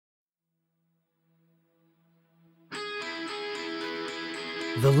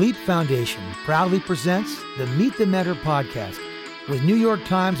The Leap Foundation proudly presents the Meet the Mentor podcast with New York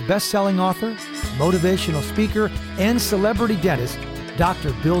Times bestselling author, motivational speaker, and celebrity dentist,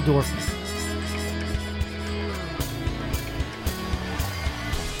 Dr. Bill Dorfman.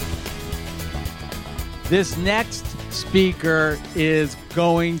 This next speaker is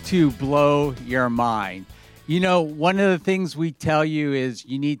going to blow your mind. You know, one of the things we tell you is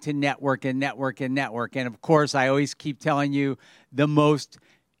you need to network and network and network. And of course, I always keep telling you the most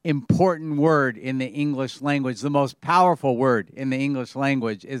important word in the English language, the most powerful word in the English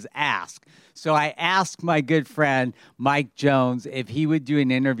language is ask. So I asked my good friend, Mike Jones, if he would do an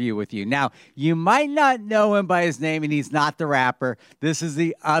interview with you. Now, you might not know him by his name, and he's not the rapper. This is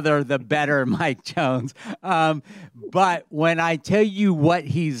the better Mike Jones. But when I tell you what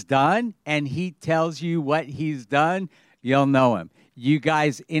he's done, and he tells you what he's done, you'll know him. You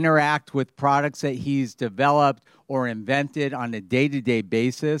guys interact with products that he's developed or invented on a day-to-day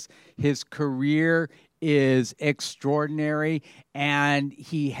basis. His career is extraordinary, and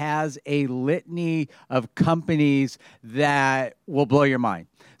he has a litany of companies that will blow your mind.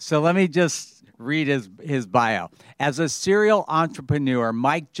 So let me just read his bio. As a serial entrepreneur,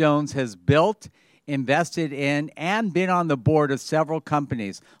 Mike Jones has built, invested in, and been on the board of several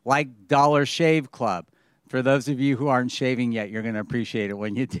companies like Dollar Shave Club. For those of you who aren't shaving yet, you're going to appreciate it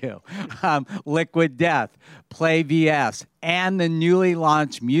when you do. Liquid Death, Play VS, and the newly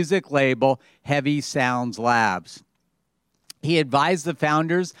launched music label, Heavy Sounds Labs. He advised the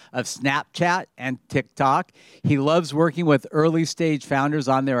founders of Snapchat and TikTok. He loves working with early-stage founders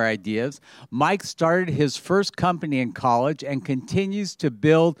on their ideas. Mike started his first company in college and continues to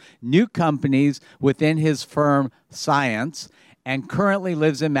build new companies within his firm, Science, and currently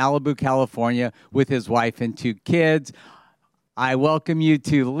lives in Malibu, California, with his wife and 2 kids. I welcome you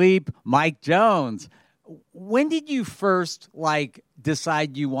to Leap, Mike Jones. When did you first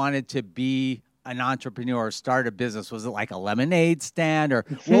decide you wanted to be an entrepreneur or start a business? Was it like a lemonade stand, or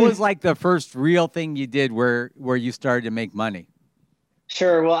what was the first real thing you did where you started to make money?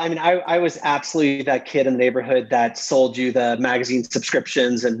 Sure. Well, I mean, I was absolutely that kid in the neighborhood that sold you the magazine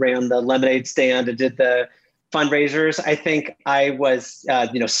subscriptions and ran the lemonade stand and did the fundraisers. I think I was,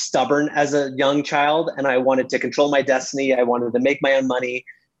 stubborn as a young child, and I wanted to control my destiny. I wanted to make my own money.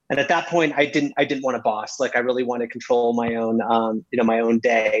 And at that point, I didn't want a boss. I really wanted to control my own, my own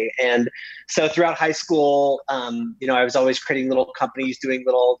day. And so throughout high school, I was always creating little companies, doing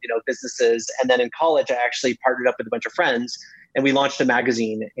little, businesses. And then in college, I actually partnered up with a bunch of friends, and we launched a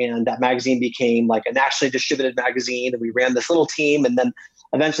magazine. And that magazine became a nationally distributed magazine. And we ran this little team. And then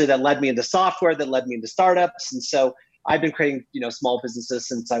eventually that led me into software, that led me into startups. And so I've been creating, small businesses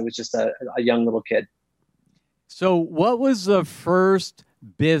since I was just a young little kid. So what was the first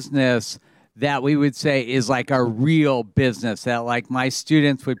business that we would say is a real business that my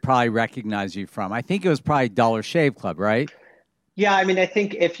students would probably recognize you from? I think it was probably Dollar Shave Club, right? Yeah, I mean, I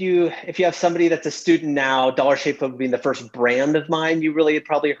think if you have somebody that's a student now, Dollar Shave Club being the first brand of mine you really had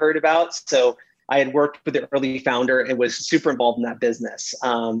probably heard about. So I had worked with the early founder and was super involved in that business.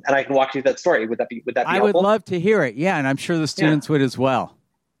 And I can walk you through that story. Would that be helpful? I would love to hear it. Yeah, and I'm sure the students would as well.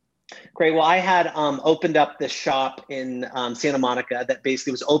 Great. Well, I had opened up this shop in Santa Monica that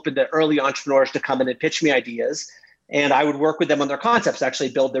basically was open to early entrepreneurs to come in and pitch me ideas. And I would work with them on their concepts, actually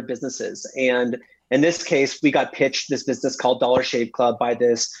build their businesses. And in this case, we got pitched this business called Dollar Shave Club by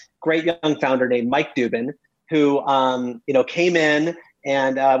this great young founder named Mike Dubin, who came in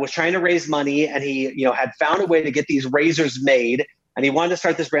and was trying to raise money. And he had found a way to get these razors made. And he wanted to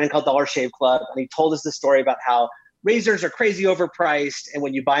start this brand called Dollar Shave Club. And he told us the story about how razors are crazy overpriced. And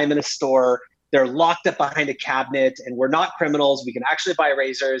when you buy them in a store, they're locked up behind a cabinet, and we're not criminals. We can actually buy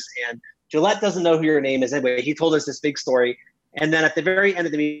razors. And Gillette doesn't know who your name is. Anyway, he told us this big story. And then at the very end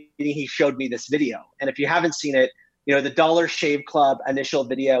of the meeting, he showed me this video. And if you haven't seen it, the Dollar Shave Club initial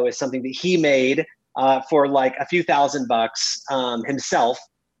video is something that he made for a few $1,000 himself.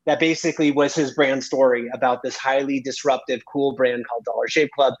 That basically was his brand story about this highly disruptive, cool brand called Dollar Shave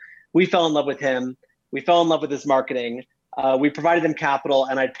Club. We fell in love with him. We fell in love with his marketing. We provided him capital,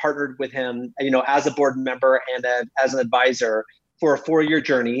 and I partnered with him, as a board member and as an advisor for a 4-year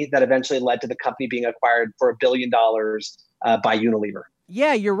journey that eventually led to the company being acquired for $1 billion by Unilever.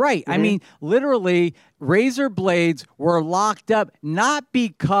 Yeah, you're right. Mm-hmm. I mean, literally, razor blades were locked up not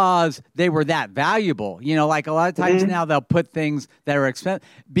because they were that valuable. A lot of times now they'll put things that are expensive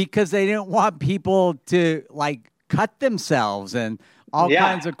because they didn't want people to cut themselves and all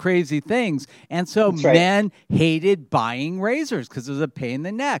kinds of crazy things. And so That's right. men hated buying razors because it was a pain in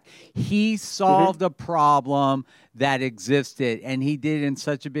the neck. He solved a problem that existed, and he did it in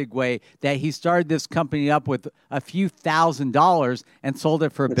such a big way that he started this company up with a few $1,000s and sold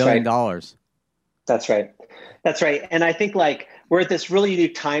it for $1 billion. That's right. That's right. And I think like we're at this really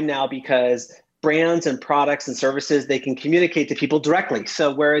unique time now because brands and products and services, they can communicate to people directly.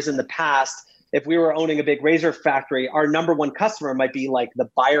 So whereas in the past, if we were owning a big razor factory, our number one customer might be like the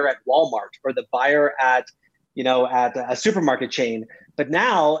buyer at Walmart or the buyer at, at a supermarket chain. But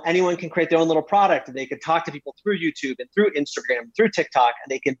now anyone can create their own little product, and they can talk to people through YouTube and through Instagram, through TikTok,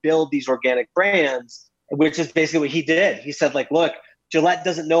 and they can build these organic brands, which is basically what he did. He said, like, look, Gillette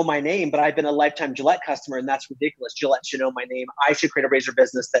doesn't know my name, but I've been a lifetime Gillette customer, and that's ridiculous. Gillette should know my name. I should create a razor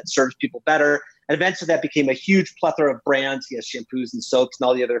business that serves people better. And eventually that became a huge plethora of brands. He has shampoos and soaps and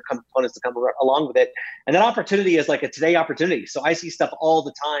all the other components that come along with it. And that opportunity is like a today opportunity. So I see stuff all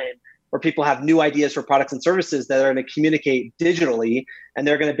the time where people have new ideas for products and services that are going to communicate digitally, and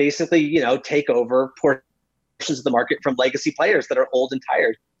they're going to basically, take over portions of the market from legacy players that are old and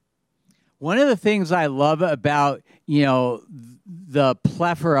tired. One of the things I love about, the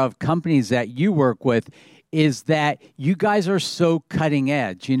plethora of companies that you work with is that you guys are so cutting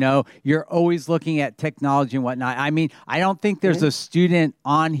edge. You're always looking at technology and whatnot. I mean, I don't think there's a student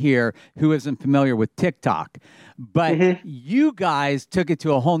on here who isn't familiar with TikTok, but you guys took it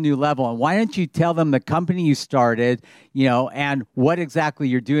to a whole new level. And why don't you tell them the company you started, and what exactly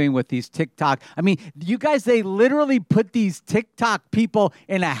you're doing with these TikTok? I mean, you guys, they literally put these TikTok people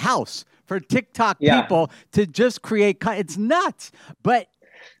in a house for TikTok people to just create. It's nuts. But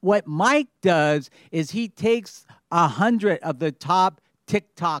what Mike does is he takes 100 of the top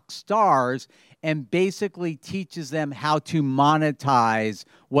TikTok stars and basically teaches them how to monetize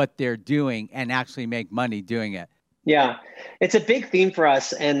what they're doing and actually make money doing it. Yeah, it's a big theme for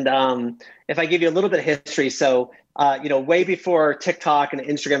us. And if I give you a little bit of history, so, way before TikTok and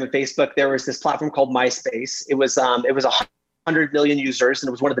Instagram and Facebook, there was this platform called MySpace. It was 100 million users, and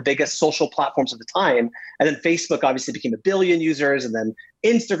it was one of the biggest social platforms of the time. And then Facebook obviously became 1 billion users, and then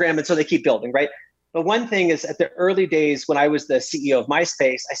Instagram. And so they keep building, right? But one thing is, at the early days when I was the CEO of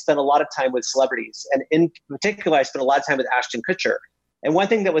MySpace, I spent a lot of time with celebrities. And in particular, I spent a lot of time with Ashton Kutcher. And one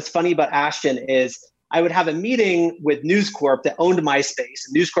thing that was funny about Ashton is I would have a meeting with News Corp that owned MySpace.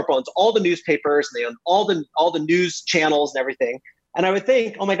 And News Corp owns all the newspapers, and they own all the news channels and everything. And I would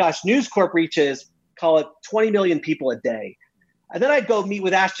think, oh my gosh, News Corp reaches, call it 20 million people a day. And then I'd go meet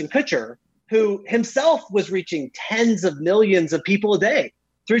with Ashton Kutcher, who himself was reaching tens of millions of people a day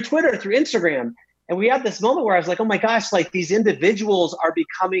through Twitter, through Instagram. And we had this moment where I was like, oh my gosh, like these individuals are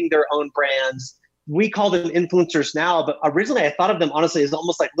becoming their own brands. We call them influencers now, but originally I thought of them honestly as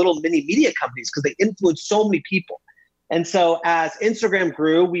almost like little mini media companies because they influence so many people. And so as Instagram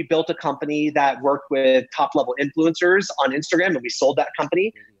grew, we built a company that worked with top level influencers on Instagram, and we sold that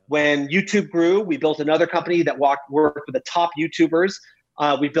company. When YouTube grew, we built another company that worked with the top YouTubers.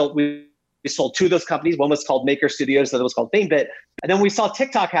 We sold 2 of those companies. One was called Maker Studios, the other was called FameBit. And then we saw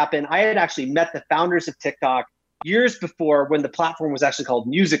TikTok happen. I had actually met the founders of TikTok years before, when the platform was actually called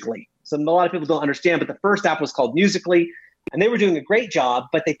Musical.ly. So a lot of people don't understand, but the first app was called Musical.ly, and they were doing a great job,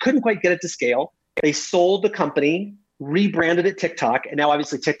 but they couldn't quite get it to scale. They sold the company, rebranded it TikTok, and now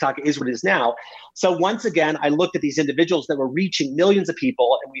obviously TikTok is what it is now. So once again, I looked at these individuals that were reaching millions of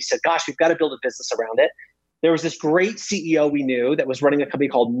people, and we said, gosh, we've got to build a business around it. There was this great CEO we knew that was running a company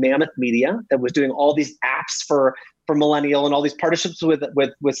called Mammoth Media that was doing all these apps for Millennial and all these partnerships with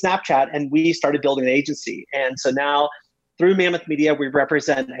Snapchat, and we started building an agency. And so now through Mammoth Media, we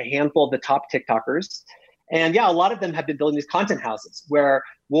represent a handful of the top TikTokers. And yeah, a lot of them have been building these content houses where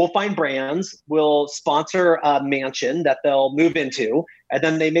we'll find brands, we'll sponsor a mansion that they'll move into, and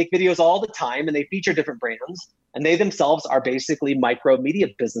then they make videos all the time and they feature different brands, and they themselves are basically micro media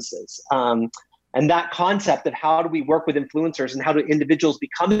businesses. And that concept of how do we work with influencers and how do individuals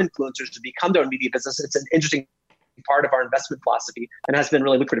become influencers to become their own media business, it's an interesting part of our investment philosophy and has been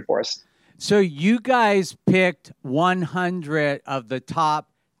really lucrative for us. So you guys picked 100 of the top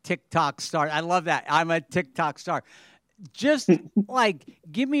TikTok stars. I love that. I'm a TikTok star. Just like,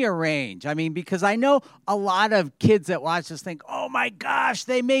 give me a range. I mean, because I know a lot of kids that watch this think, oh my gosh,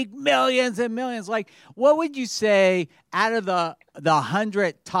 they make millions and millions. Like, what would you say out of the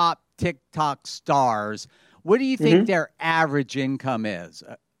 100 top TikTok stars, what do you think their average income is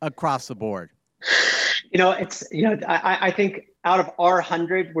across the board? I think out of our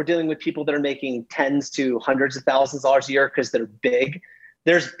 100, we're dealing with people that are making tens to hundreds of thousands of dollars a year because they're big.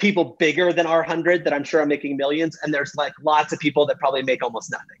 There's people bigger than our 100 that I'm sure are making millions. And there's like lots of people that probably make almost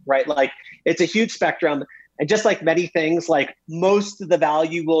nothing, right? Like it's a huge spectrum. And just like many things, like most of the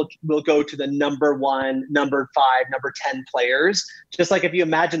value will go to the number 1, number 5, number 10 players. Just like if you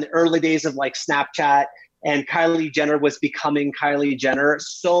imagine the early days of like Snapchat and Kylie Jenner was becoming Kylie Jenner,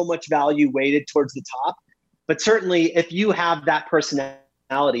 so much value weighted towards the top. But certainly if you have that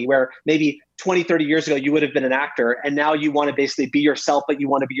personality where maybe 20, 30 years ago, you would have been an actor and now you want to basically be yourself, but you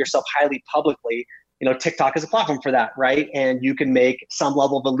want to be yourself highly publicly, TikTok is a platform for that, right? And you can make some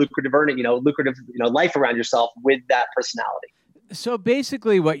level of a lucrative earning, life around yourself with that personality. So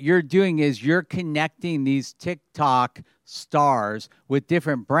basically what you're doing is you're connecting these TikTok stars with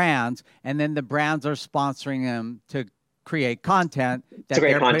different brands, and then the brands are sponsoring them to create content that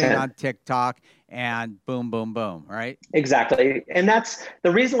they're putting on TikTok, and boom, boom, boom, right? Exactly. And that's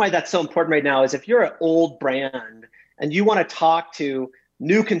the reason why that's so important right now is if you're an old brand and you want to talk to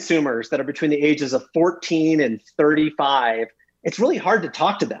new consumers that are between the ages of 14 and 35, it's really hard to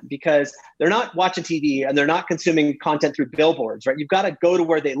talk to them because they're not watching TV and they're not consuming content through billboards, right? You've got to go to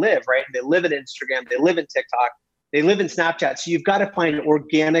where they live, right? They live in Instagram, they live in TikTok, they live in Snapchat. So you've got to find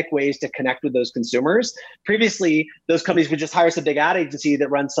organic ways to connect with those consumers. Previously, those companies would just hire some big ad agency that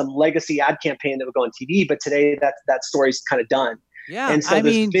runs some legacy ad campaign that would go on TV. But today that story's kind of done. Yeah, and so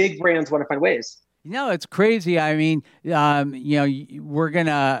those big brands want to find ways. It's crazy. I mean, I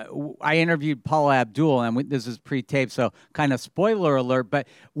interviewed Paula Abdul, and this is pre-taped, so kind of spoiler alert, but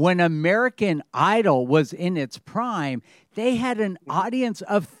when American Idol was in its prime, they had an audience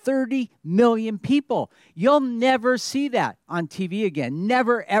of 30 million people. You'll never see that on TV again.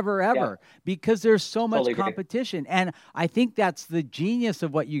 Never, ever, ever, because there's so much competition. And I think that's the genius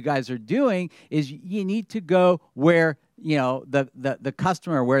of what you guys are doing is you need to go where the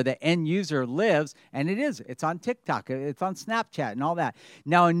customer, where the end user lives, and it's on TikTok, it's on Snapchat and all that.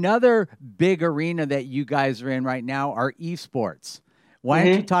 Now, another big arena that you guys are in right now are esports. Why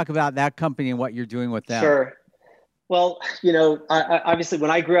don't you talk about that company and what you're doing with them? Sure. Well, obviously when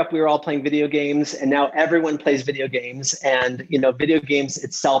I grew up, we were all playing video games, and now everyone plays video games. And, video games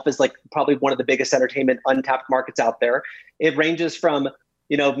itself is like probably one of the biggest entertainment untapped markets out there. It ranges from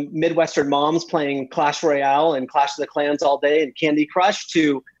Midwestern moms playing Clash Royale and Clash of the Clans all day and Candy Crush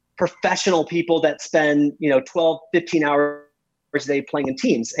to professional people that spend, 12, 15 hours a day playing in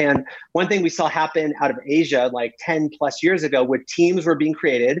teams. And one thing we saw happen out of Asia like 10 plus years ago, where teams were being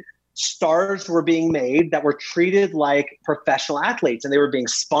created, stars were being made that were treated like professional athletes, and they were being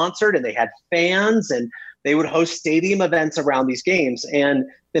sponsored, and they had fans, and they would host stadium events around these games. And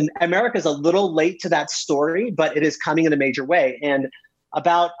then America's a little late to that story, but it is coming in a major way. And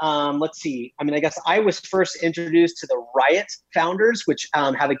about, I guess I was first introduced to the Riot founders, which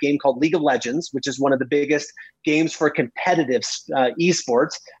have a game called League of Legends, which is one of the biggest games for competitive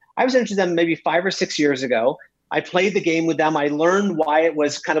esports. I was introduced to them maybe 5 or 6 years ago. I played the game with them. I learned why it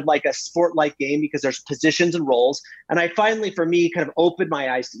was kind of like a sport-like game because there's positions and roles. And I finally, for me, kind of opened my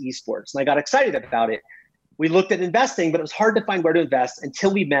eyes to esports, and I got excited about it. We looked at investing, but it was hard to find where to invest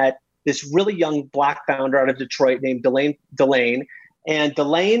until we met this really young Black founder out of Detroit named Delane. And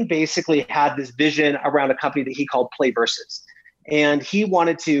Delane basically had this vision around a company that he called PlayVersus. And he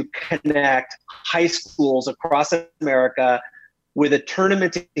wanted to connect high schools across America with a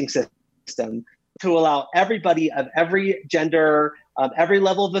tournamenting system to allow everybody of every gender, every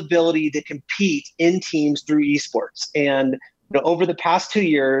level of ability to compete in teams through esports. And over the past 2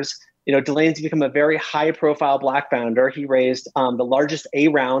 years, Delane's become a very high-profile Black founder. He raised the largest A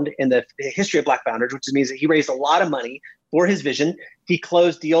round in the history of Black founders, which means that he raised a lot of money for his vision. He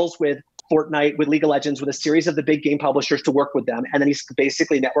closed deals with Fortnite, with League of Legends, with a series of the big game publishers to work with them. And then he's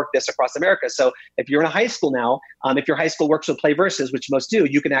basically networked this across America. So if you're in a high school now, if your high school works with PlayVersus, which most do,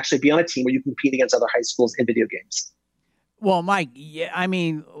 you can actually be on a team where you compete against other high schools in video games. Well, Mike,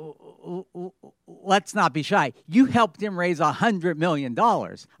 let's not be shy. You helped him raise $100 million.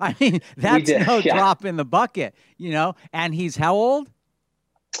 I mean, that's drop in the bucket, and he's how old?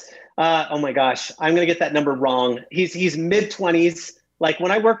 Oh my gosh, I'm going to get that number wrong. He's mid-20s. Like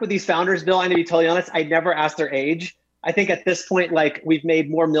when I work with these founders, Bill, I'm going to be totally honest, I never ask their age. I think at this point, like we've made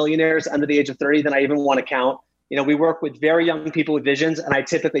more millionaires under the age of 30 than I even want to count. We work with very young people with visions, and I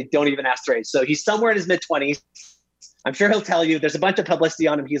typically don't even ask their age. So he's somewhere in his mid-20s. I'm sure he'll tell you. There's a bunch of publicity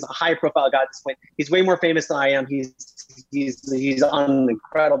on him. He's a high-profile guy at this point. He's way more famous than I am. He's on an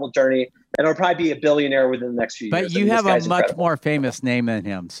incredible journey, and he'll probably be a billionaire within the next few years. But you have a much more famous name than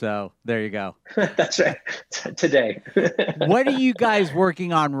him, so there you go. That's right. Today. What are you guys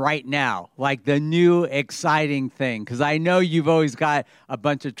working on right now? Like the new exciting thing? Because I know you've always got a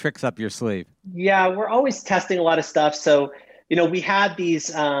bunch of tricks up your sleeve. Yeah, we're always testing a lot of stuff. So, we had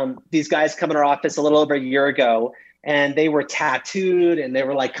these guys come in our office a little over a year ago, and they were tattooed and they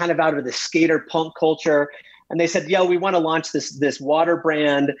were like kind of out of the skater punk culture. And they said, yo, we want to launch this water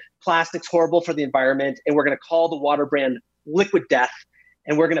brand. Plastic's horrible for the environment. And we're going to call the water brand Liquid Death.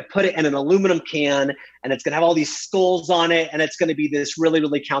 And we're going to put it in an aluminum can. And it's going to have all these skulls on it. And it's going to be this really,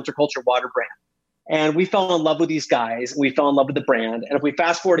 really counterculture water brand. And we fell in love with these guys. We fell in love with the brand. And if we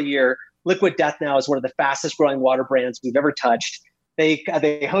fast forward a year, Liquid Death now is one of the fastest growing water brands we've ever touched. They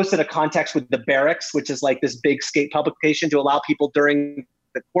hosted a contest with the Barracks, which is like this big skate publication to allow people during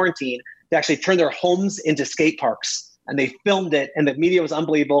the quarantine to actually turn their homes into skate parks. And they filmed it, and the media was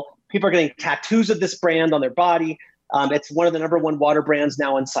unbelievable. People are getting tattoos of this brand on their body. It's one of the #1 water brands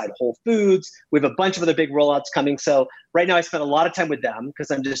now inside Whole Foods. We have a bunch of other big rollouts coming. So right now I spend a lot of time with them because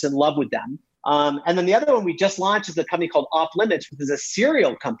I'm just in love with them. And then the other one we just launched is a company called Off Limits, which is a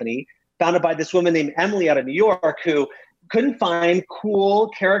cereal company founded by this woman named Emily out of New York, who couldn't find cool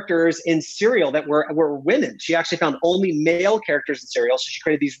characters in cereal that were women. She actually found only male characters in cereal. So she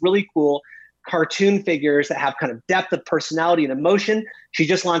created these really cool cartoon figures that have kind of depth of personality and emotion. She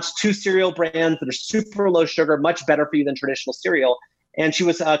just launched 2 cereal brands that are super low sugar, much better for you than traditional cereal. And she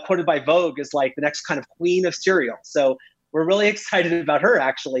was quoted by Vogue as like the next kind of queen of cereal. So we're really excited about her,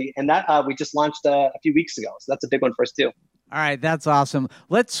 actually. And that we just launched a few weeks ago. So that's a big one for us, too. All right, that's awesome.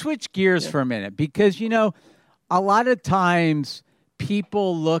 Let's switch gears for a minute because, a lot of times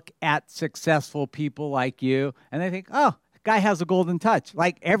people look at successful people like you and they think, oh, guy has a golden touch.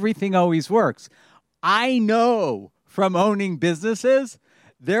 Like everything always works. I know from owning businesses,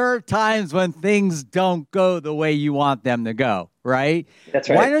 there are times when things don't go the way you want them to go, right? That's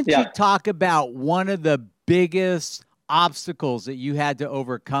right. Why don't you talk about one of the biggest obstacles that you had to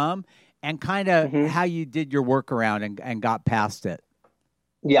overcome and kind of how you did your workaround and got past it?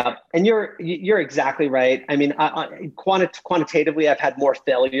 Yeah, and you're exactly right. I mean, quantitatively, I've had more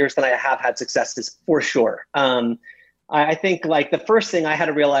failures than I have had successes for sure. I think like the first thing I had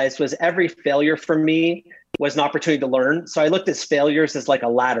to realize was every failure for me was an opportunity to learn. So I looked at failures as like a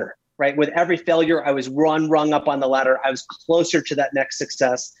ladder, right? With every failure, I was one rung up on the ladder. I was closer to that next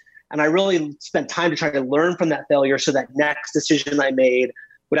success. And I really spent time to try to learn from that failure so that next decision I made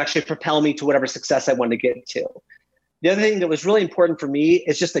would actually propel me to whatever success I wanted to get to. The other thing that was really important for me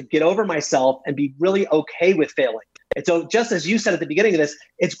is just to get over myself and be really okay with failing. And so just as you said at the beginning of this,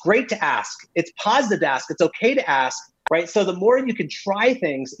 it's great to ask. It's positive to ask. It's okay to ask, right? So the more you can try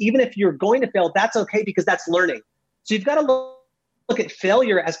things, even if you're going to fail, that's okay because that's learning. So you've got to look at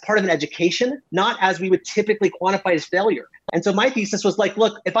failure as part of an education, not as we would typically quantify as failure. And so my thesis was like,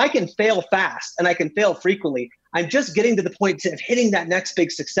 look, if I can fail fast and I can fail frequently, I'm just getting to the point of hitting that next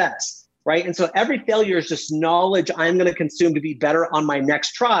big success. Right. And so every failure is just knowledge I'm going to consume to be better on my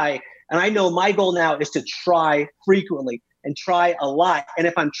next try. And I know my goal now is to try frequently and try a lot. And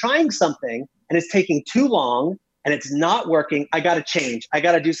if I'm trying something and it's taking too long and it's not working, I got to change. I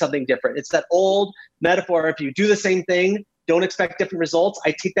got to do something different. It's that old metaphor. If you do the same thing, don't expect different results.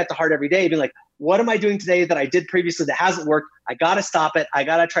 I take that to heart every day, being like, what am I doing today that I did previously that hasn't worked? I got to stop it. I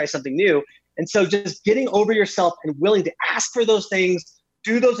got to try something new. And so just getting over yourself and willing to ask for those things,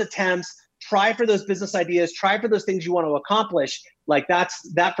 do those attempts, try for those business ideas, try for those things you want to accomplish. Like that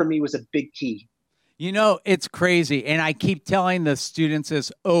for me was a big key. It's crazy. And I keep telling the students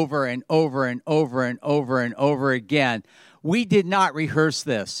this over and over and over and over and over again. We did not rehearse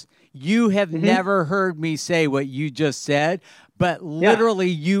this. You have never heard me say what you just said, but literally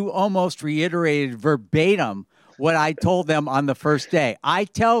you almost reiterated verbatim what I told them on the first day. I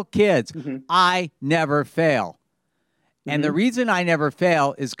tell kids, I never fail. And the reason I never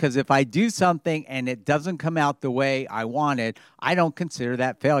fail is because if I do something and it doesn't come out the way I wanted, I don't consider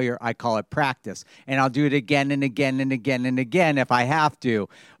that failure. I call it practice. And I'll do it again and again and again and again if I have to.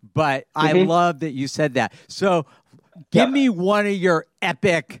 But I love that you said that. So give me one of your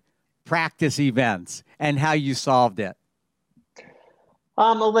epic practice events and how you solved it.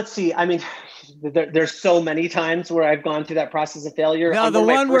 Well, let's see. I mean, there's so many times where I've gone through that process of failure. No, the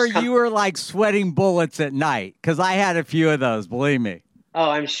one where you were like sweating bullets at night, because I had a few of those, believe me. Oh,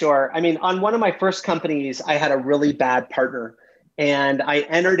 I'm sure. I mean, on one of my first companies, I had a really bad partner, and I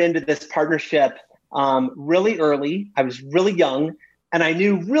entered into this partnership really early. I was really young, and I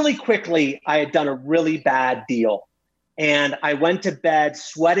knew really quickly I had done a really bad deal. And I went to bed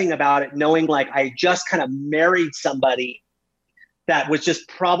sweating about it, knowing like I just kind of married somebody that was just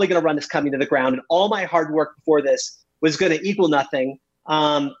probably going to run this company to the ground. And all my hard work before this was going to equal nothing.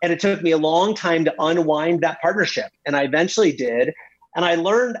 And it took me a long time to unwind that partnership. And I eventually did. And I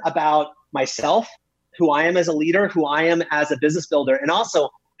learned about myself, who I am as a leader, who I am as a business builder, and also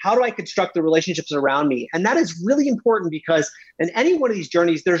how do I construct the relationships around me? And that is really important because in any one of these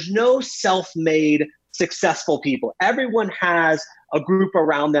journeys, there's no self-made successful people. Everyone has a group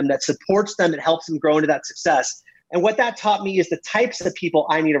around them that supports them and helps them grow into that success. And what that taught me is the types of people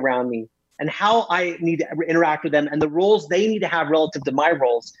I need around me and how I need to interact with them and the roles they need to have relative to my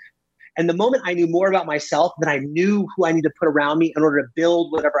roles. And the moment I knew more about myself, then I knew who I need to put around me in order to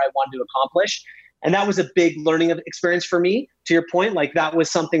build whatever I wanted to accomplish. And that was a big learning experience for me. To your point, like that was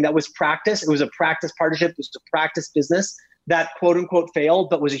something that was practice. It was a practice partnership. It was a practice business that quote unquote failed,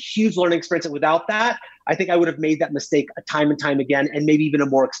 but was a huge learning experience. And without that, I think I would have made that mistake time and time again, and maybe even a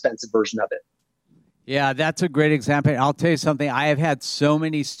more expensive version of it. Yeah, that's a great example. I'll tell you something. I have had so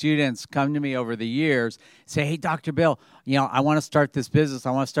many students come to me over the years say, hey, Dr. Bill, I want to start this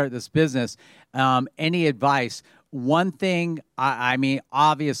business. Any advice? One thing, I mean,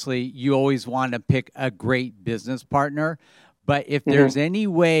 obviously, you always want to pick a great business partner. But if there's any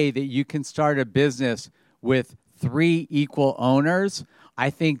way that you can start a business with 3 equal owners,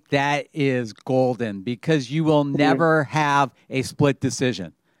 I think that is golden because you will never have a split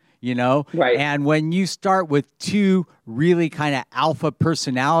decision. Right. And when you start with 2 really kind of alpha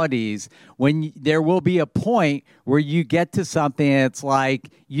personalities, there will be a point where you get to something and it's like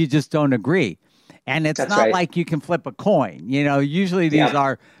you just don't agree. And it's not like you can flip a coin. Usually these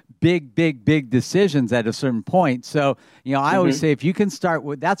are big decisions at a certain point. So, I always say if you can start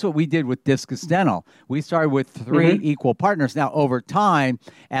with, that's what we did with Discus Dental. We started with 3 equal partners. Now, over time,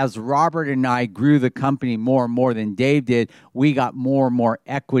 as Robert and I grew the company more and more than Dave did, we got more and more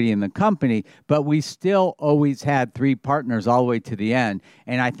equity in the company, but we still always had 3 partners all the way to the end.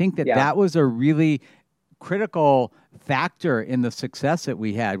 And I think that was a really critical factor in the success that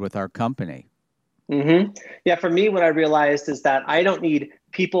we had with our company. Yeah, for me, what I realized is that I don't need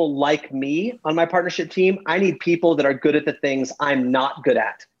people like me on my partnership team. I need people that are good at the things I'm not good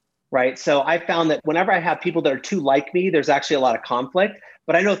at, right? So I found that whenever I have people that are too like me, there's actually a lot of conflict,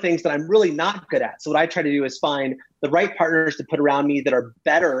 but I know things that I'm really not good at. So what I try to do is find the right partners to put around me that are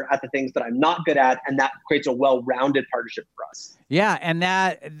better at the things that I'm not good at, and that creates a well-rounded partnership for us. Yeah, and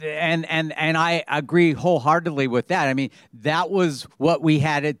I agree wholeheartedly with that. I mean, that was what we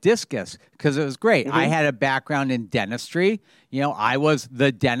had at Discus because it was great. I had a background in dentistry. I was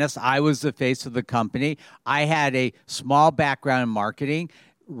the dentist. I was the face of the company. I had a small background in marketing.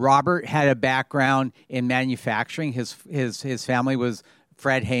 Robert had a background in manufacturing. His family was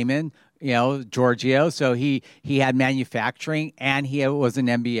Fred Heyman, Giorgio. So he had manufacturing and he was an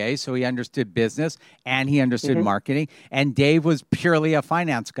MBA. So he understood business and he understood marketing. And Dave was purely a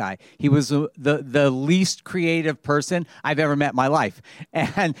finance guy. He was the least creative person I've ever met in my life.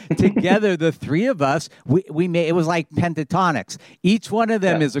 And together, the 3 of us, we made, it was like pentatonics. Each one of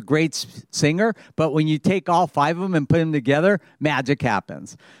them is a great singer, but when you take all 5 of them and put them together, magic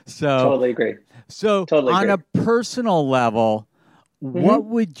happens. So totally agree. So on a personal level, what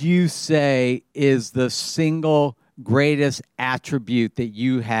would you say is the single greatest attribute that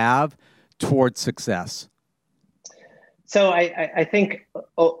you have towards success? So I think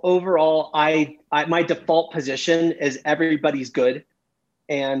overall, my default position is everybody's good.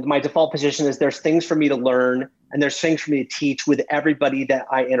 And my default position is there's things for me to learn and there's things for me to teach with everybody that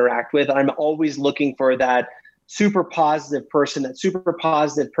I interact with. I'm always looking for that super positive person, that super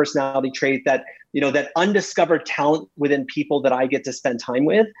positive personality trait, that that undiscovered talent within people that I get to spend time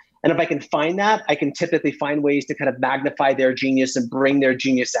with. And if I can find that, I can typically find ways to kind of magnify their genius and bring their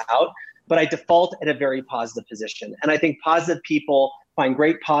genius out. But I default at a very positive position. And I think positive people find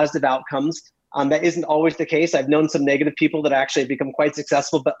great positive outcomes. That isn't always the case. I've known some negative people that actually become quite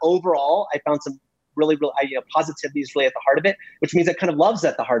successful. But overall, I found some really, positivity is really at the heart of it, which means it kind of love's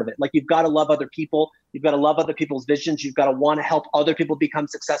at the heart of it. Like you've got to love other people. You've got to love other people's visions. You've got to want to help other people become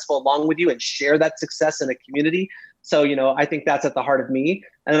successful along with you and share that success in a community. So, I think that's at the heart of me.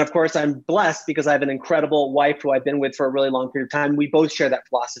 And then of course I'm blessed because I have an incredible wife who I've been with for a really long period of time. We both share that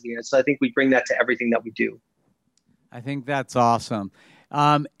philosophy. And so I think we bring that to everything that we do. I think that's awesome.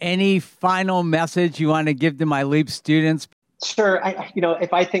 Any final message you want to give to my LEAP students? Sure.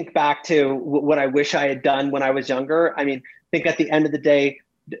 If I think back to what I wish I had done when I was younger, I think at the end of the day,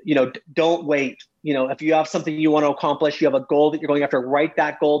 don't wait. If you have something you want to accomplish, you have a goal that you're going after, write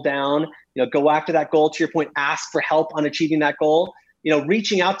that goal down, go after that goal. To your point, ask for help on achieving that goal.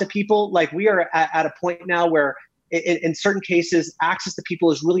 Reaching out to people, like we are at a point now where in certain cases, access to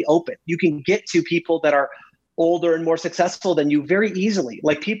people is really open. You can get to people that are older and more successful than you very easily.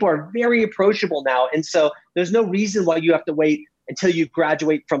 Like people are very approachable now. And so there's no reason why you have to wait until you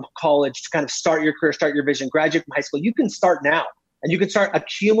graduate from college to kind of start your career, start your vision, graduate from high school. You can start now and you can start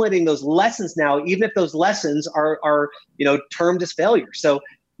accumulating those lessons now, even if those lessons are termed as failure. So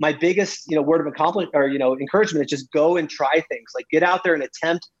my biggest, word of accomplishment or, encouragement is just go and try things, like get out there and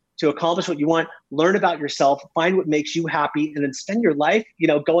attempt to accomplish what you want, learn about yourself, find what makes you happy, and then spend your life,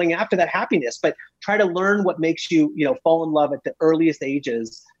 going after that happiness. But try to learn what makes you, fall in love at the earliest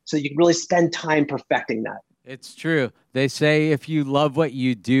ages so you can really spend time perfecting that. It's true. They say if you love what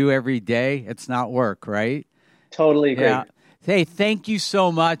you do every day, it's not work, right? Totally agree. Yeah. Hey, thank you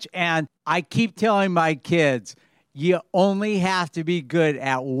so much. And I keep telling my kids, you only have to be good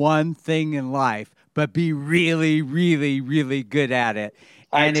at one thing in life, but be really, really, really good at it.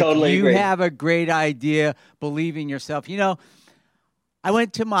 And I totally agree. If you have a great idea, believe in yourself. I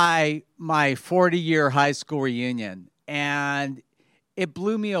went to my 40-year high school reunion, and it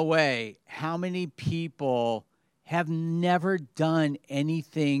blew me away how many people have never done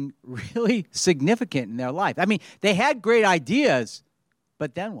anything really significant in their life. I mean, they had great ideas,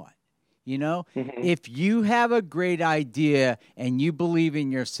 but then what? If you have a great idea and you believe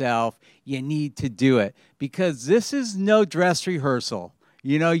in yourself, you need to do it, because this is no dress rehearsal.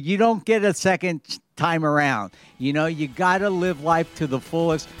 You don't get a second time around. You got to live life to the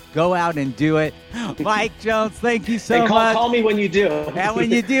fullest. Go out and do it. Mike Jones, thank you so much. Call me when you do. And when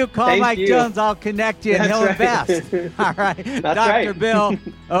you do, call Mike Jones. I'll connect you, and he'll invest. All right. That's Dr. Bill,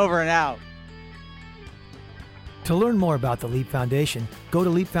 over and out. To learn more about the Leap Foundation, go to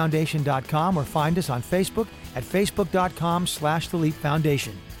leapfoundation.com or find us on Facebook at facebook.com/The Leap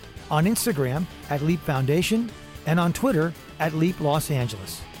Foundation, on Instagram at Leap Foundation, and on Twitter at Leap Los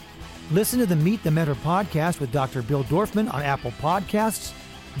Angeles. Listen to the Meet the Mentor podcast with Dr. Bill Dorfman on Apple Podcasts,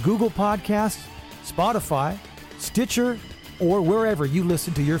 Google Podcasts, Spotify, Stitcher, or wherever you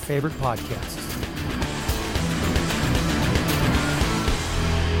listen to your favorite podcasts.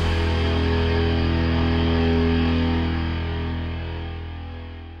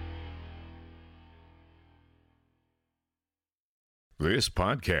 This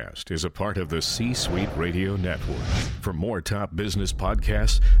podcast is a part of the C-Suite Radio Network. For more top business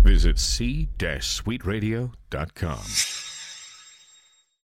podcasts, visit c-suiteradio.com.